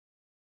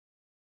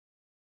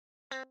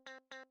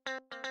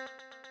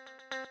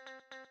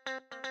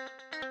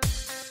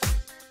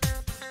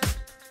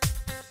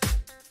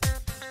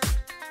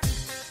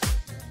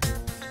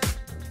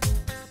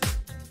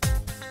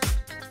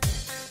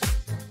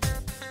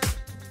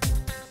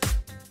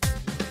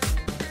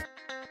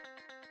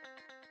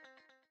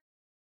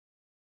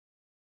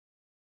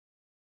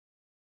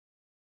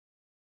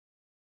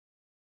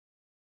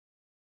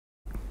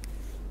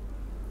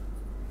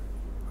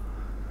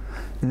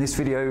In this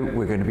video,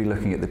 we're going to be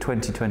looking at the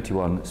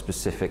 2021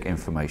 specific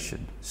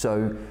information.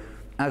 So,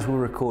 as we're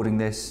recording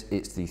this,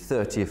 it's the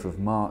 30th of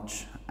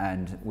March,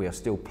 and we are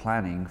still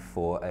planning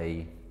for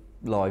a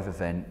live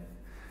event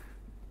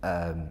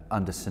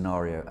under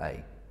scenario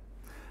A.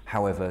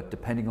 However,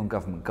 depending on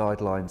government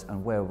guidelines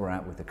and where we're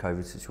at with the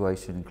COVID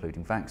situation,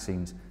 including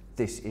vaccines,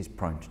 this is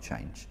prone to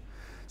change.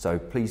 So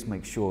please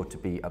make sure to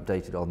be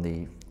updated on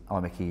the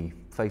IMechE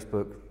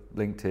Facebook,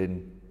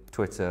 LinkedIn,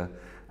 Twitter,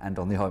 and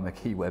on the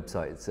IMechE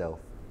website itself.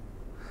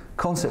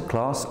 Concept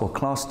Class, or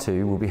Class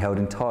 2, will be held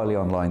entirely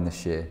online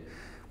this year.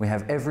 We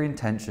have every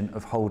intention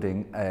of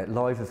holding a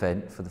live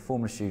event for the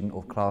Formula Student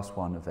or Class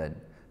 1 event.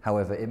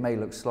 However, it may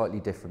look slightly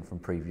different from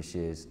previous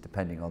years,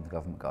 depending on the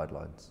government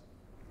guidelines.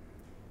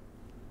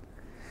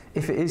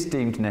 If it is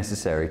deemed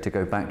necessary to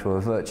go back to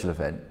a virtual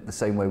event, the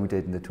same way we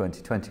did in the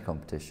 2020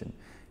 competition,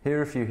 here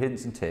are a few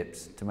hints and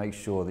tips to make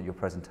sure that your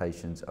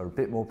presentations are a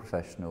bit more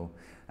professional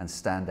and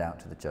stand out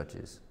to the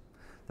judges.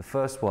 The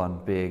first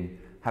one being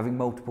having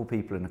multiple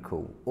people in a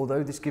call.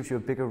 Although this gives you a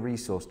bigger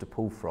resource to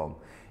pull from,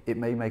 it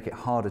may make it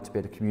harder to be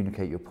able to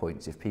communicate your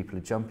points if people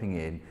are jumping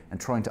in and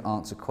trying to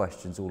answer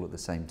questions all at the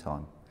same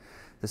time.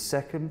 The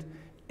second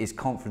is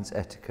conference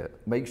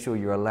etiquette. Make sure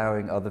you're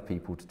allowing other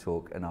people to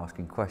talk and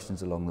asking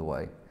questions along the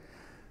way.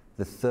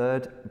 The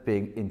third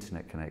being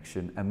internet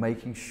connection and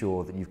making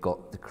sure that you've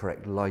got the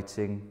correct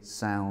lighting,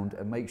 sound,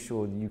 and make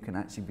sure that you can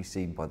actually be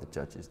seen by the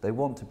judges. They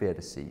want to be able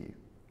to see you.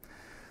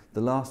 The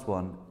last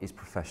one is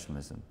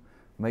professionalism.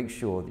 Make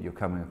sure that you're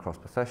coming across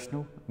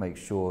professional, make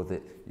sure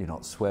that you're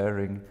not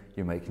swearing,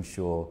 you're making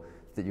sure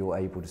that you're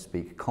able to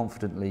speak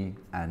confidently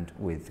and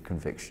with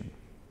conviction.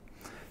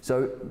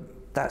 So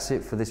that's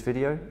it for this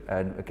video,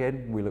 and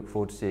again, we look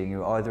forward to seeing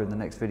you either in the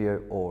next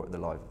video or at the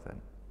live event.